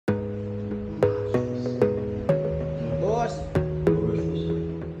Boss.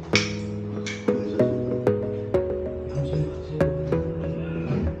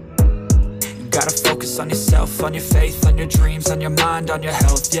 Gotta focus on yourself, on your faith, on your dreams, on your mind, on your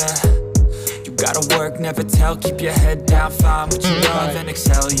health, yeah. You gotta work, never tell, keep your head down, find what you love and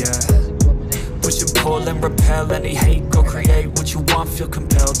excel, yeah. Push and pull and repel any hate, go create what you want, feel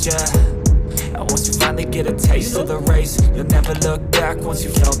compelled, yeah. And once you finally get a taste of the race, you'll never look back once you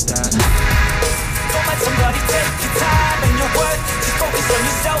felt that. Don't let somebody take your time and your worth, just focus on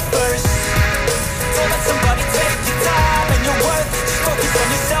yourself first. Don't let somebody take your time and your worth, just focus on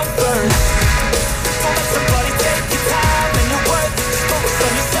yourself first. Don't let somebody take your time and your worth, just focus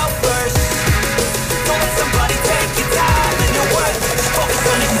on yourself first. Don't let somebody take your time and your worth, just focus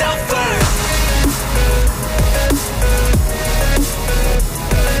on yourself first.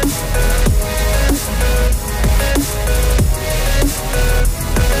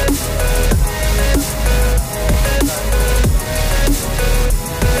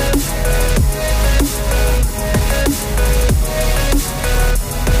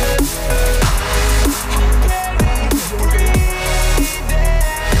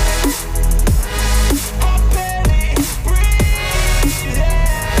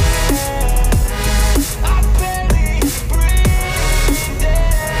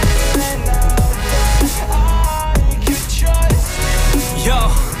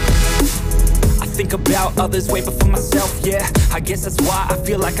 About others way before myself, yeah. I guess that's why I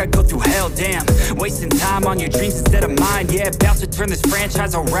feel like I go through hell, damn. Wasting time on your dreams instead of mine, yeah. About to turn this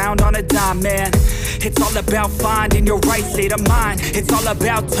franchise around on a dime, man. It's all about finding your right state of mind. It's all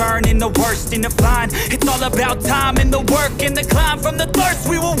about turning the worst into fine. It's all about time and the work and the climb. From the thirst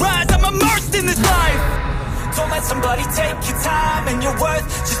we will rise, I'm immersed in this life. Don't let somebody take your time and your worth,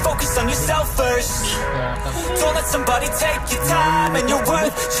 just focus on yourself first. Don't let somebody take your time and your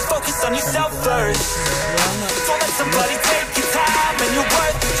worth, just focus on yourself first. Don't let somebody take your time and your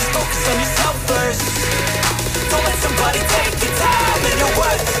worth, just focus on yourself first. Don't let somebody take your time and your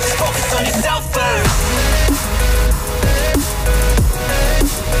worth, just focus on yourself first.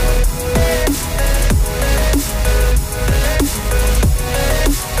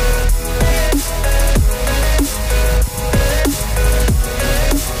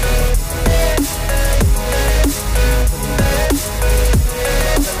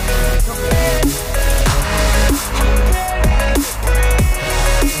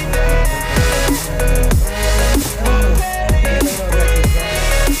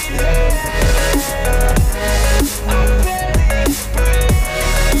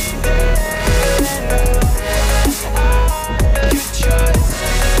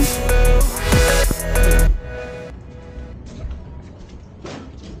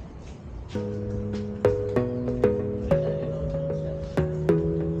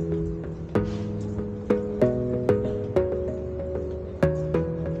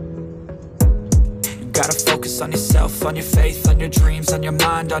 Gotta focus on yourself, on your faith, on your dreams, on your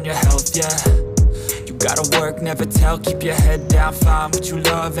mind, on your health, yeah. You gotta work, never tell, keep your head down, find what you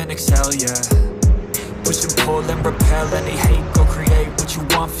love and excel, yeah. Push and pull and repel any hate, go create what you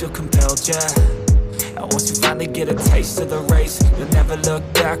want, feel compelled, yeah. And once you finally get a taste of the race, you'll never look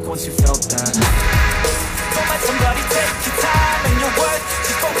back once you felt that. Don't let somebody take your time and your worth,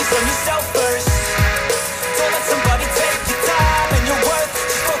 just focus on yourself first. Don't let somebody take your time and your worth,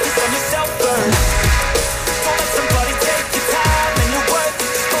 just focus on yourself first. Don't let somebody take your time and your worth,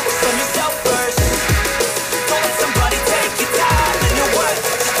 just focus on yourself first. Don't let somebody take your time and your worth,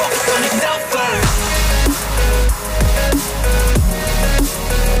 just focus on yourself first.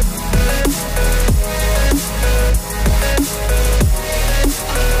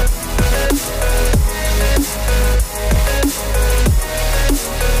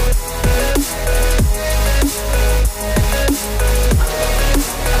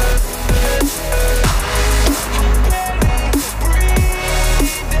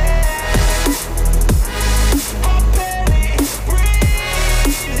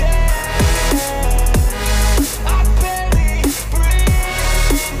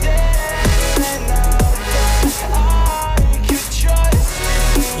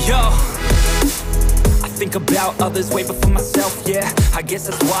 About others way before myself, yeah. I guess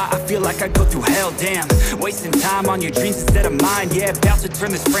that's why I feel like I go through hell, damn. Wasting time on your dreams instead of mine, yeah. About to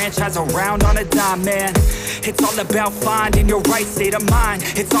turn this franchise around on a dime, man. It's all about finding your right state of mind.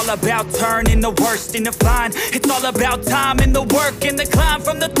 It's all about turning the worst into fine. It's all about time and the work and the climb.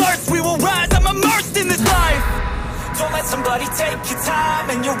 From the thirst we will rise, I'm immersed in this life. Don't let somebody take your time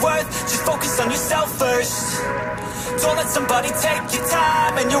and your worth, just focus on yourself first. Don't let somebody take your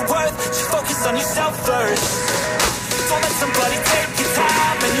time and your worth, just focus on yourself first. Don't let somebody take your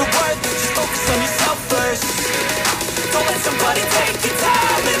time and your worth, just focus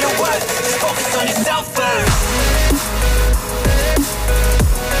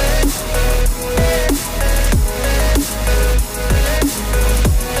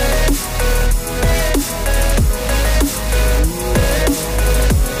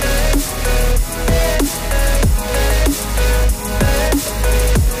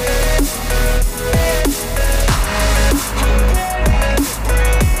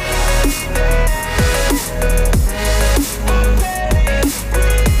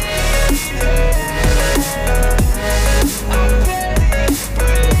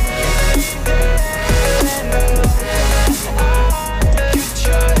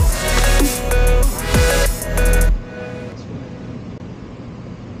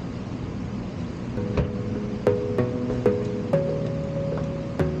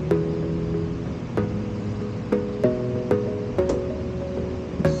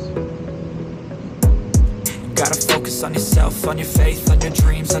You gotta focus on yourself, on your faith, on your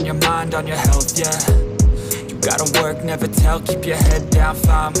dreams, on your mind, on your health, yeah. You gotta work, never tell, keep your head down,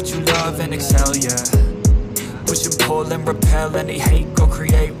 find what you love and excel, yeah. Push and pull and repel any hate, go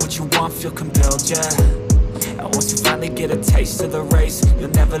create what you want, feel compelled, yeah. And once you finally get a taste of the race, you'll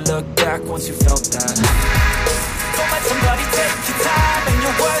never look back once you felt that. Don't let somebody take your time and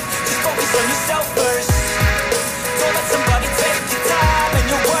your worth, just focus on yourself first. Don't let somebody take your time and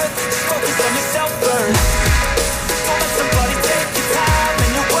your worth, just focus on yourself first. Don't let somebody take your time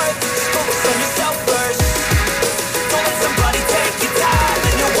and your worth, just focus on yourself first. Don't let somebody take your time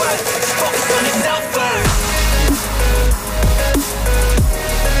and your worth, just focus on yourself first.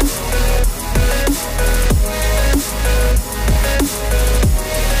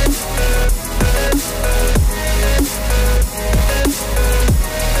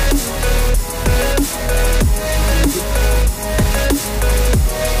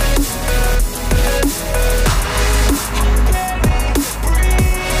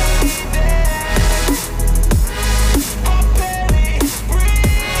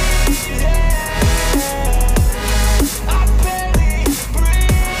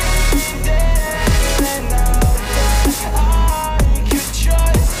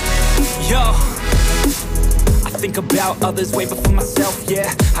 About others way before myself,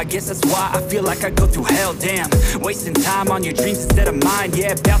 yeah. I guess that's why I feel like I go through hell, damn. Wasting time on your dreams instead of mine,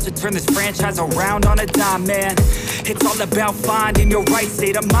 yeah. About to turn this franchise around on a dime, man. It's all about finding your right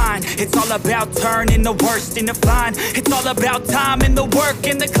state of mind. It's all about turning the worst into fine. It's all about time and the work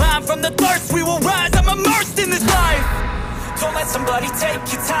and the climb. From the thirst we will rise, I'm immersed in this life. Don't let somebody take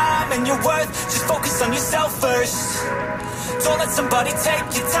your time and your worth, just focus on yourself first. Don't let somebody take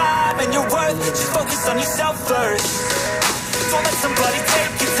your time and your worth, just focus on yourself first. Don't let somebody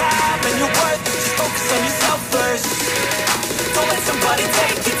take your time and your worth, just focus on yourself first. Don't let somebody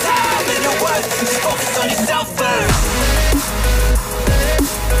take your time and your worth, just focus on yourself first.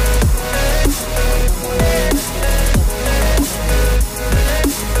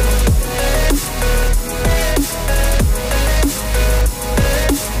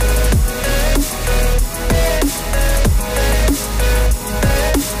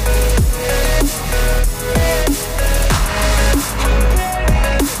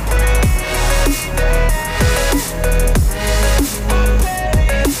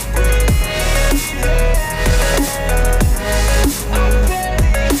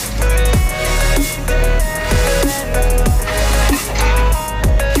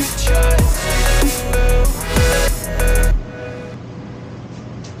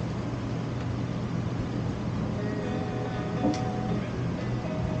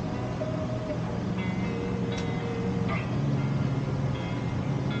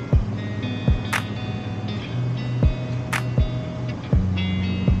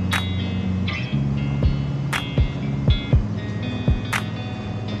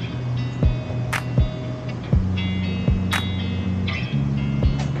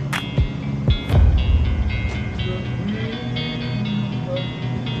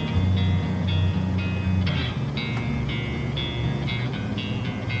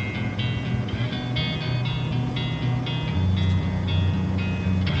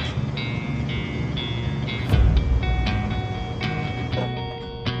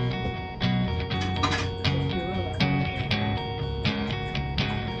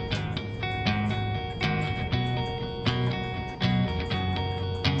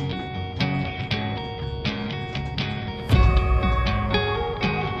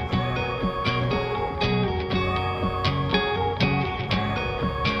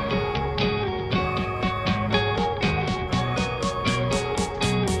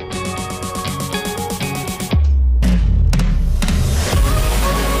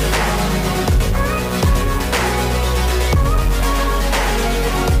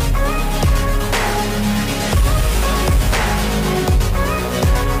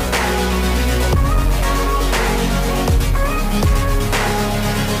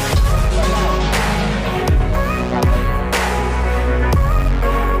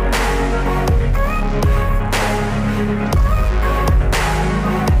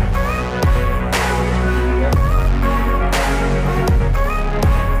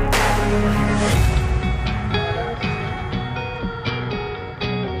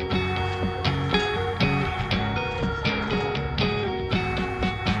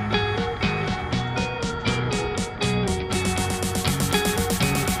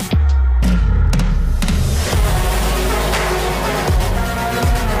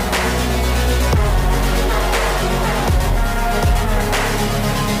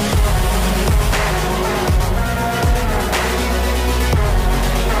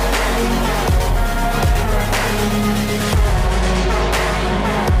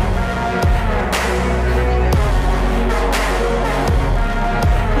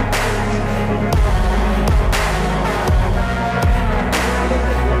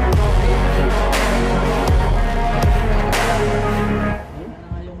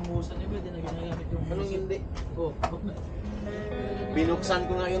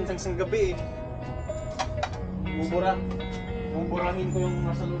 isang gabi eh. Buburangin ko yung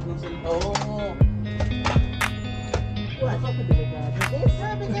nasa loob ng cellphone. Oo. What? Be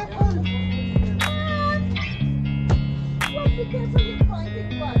careful. What? Be careful, you find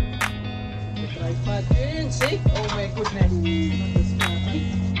it, what? The tripod. Yun, see? Oh my goodness.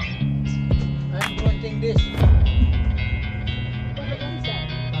 I'm pointing this. What is that?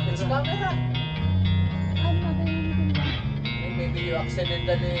 It's camera. I'm not doing anything wrong. Maybe you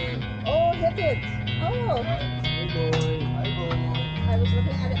accidentally... Oh, hit it. Oh. Hi boy. Hi boy. I was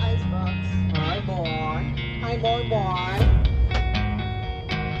looking at the icebox. Hi boy. Hi boy boy.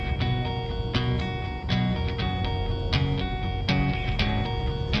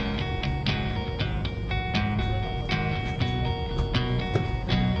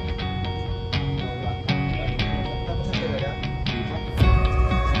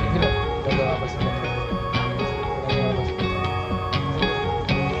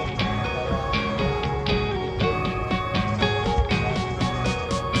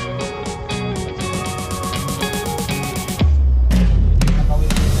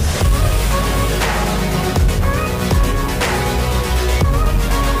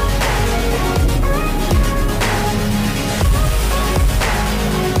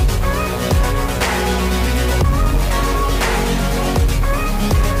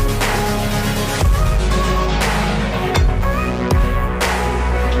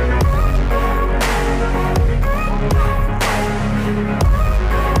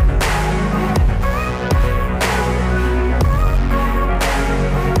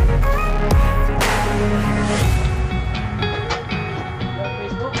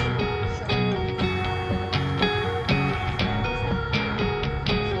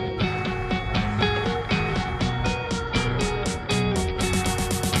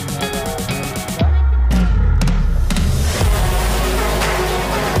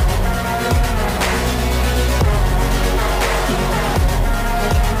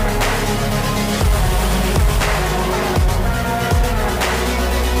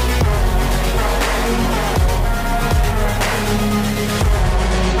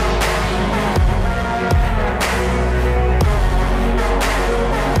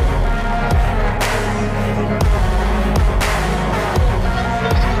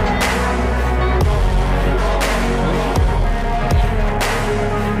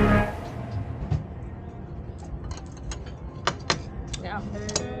 Yeah.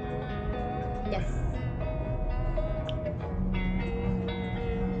 Yes.